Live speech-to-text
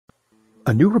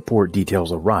A new report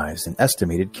details a rise in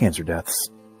estimated cancer deaths.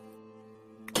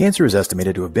 Cancer is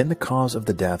estimated to have been the cause of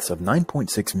the deaths of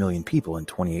 9.6 million people in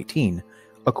 2018,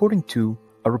 according to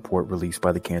a report released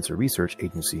by the Cancer Research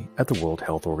Agency at the World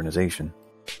Health Organization.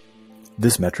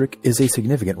 This metric is a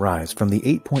significant rise from the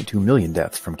 8.2 million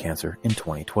deaths from cancer in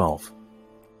 2012.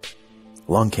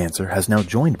 Lung cancer has now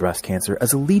joined breast cancer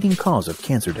as a leading cause of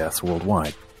cancer deaths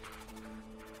worldwide.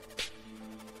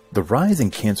 The rise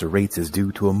in cancer rates is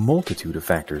due to a multitude of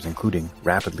factors, including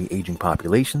rapidly aging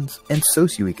populations and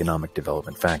socioeconomic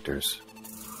development factors.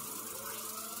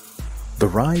 The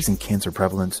rise in cancer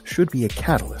prevalence should be a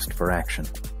catalyst for action.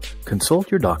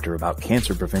 Consult your doctor about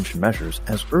cancer prevention measures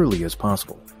as early as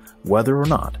possible, whether or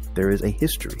not there is a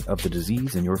history of the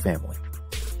disease in your family.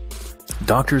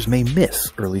 Doctors may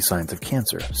miss early signs of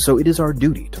cancer, so it is our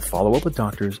duty to follow up with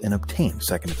doctors and obtain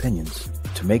second opinions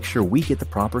to make sure we get the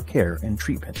proper care and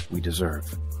treatment we deserve.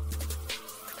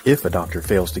 If a doctor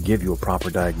fails to give you a proper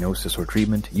diagnosis or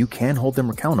treatment, you can hold them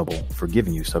accountable for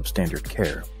giving you substandard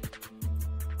care.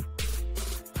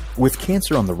 With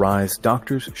cancer on the rise,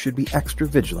 doctors should be extra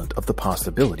vigilant of the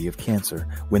possibility of cancer.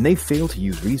 When they fail to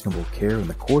use reasonable care in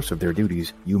the course of their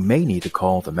duties, you may need to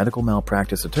call the medical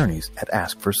malpractice attorneys at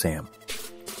Ask for Sam.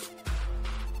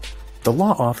 The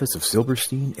law office of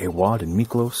Silberstein, Awad, and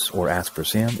Miklos, or Ask for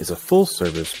Sam, is a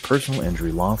full-service personal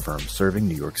injury law firm serving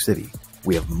New York City.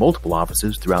 We have multiple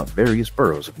offices throughout various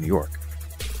boroughs of New York.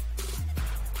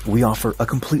 We offer a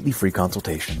completely free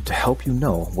consultation to help you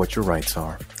know what your rights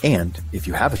are. And if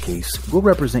you have a case, we'll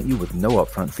represent you with no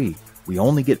upfront fee. We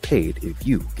only get paid if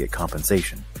you get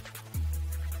compensation.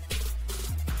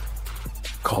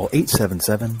 Call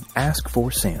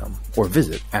 877-ASK-4-SAM or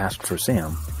visit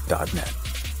askforsam.net.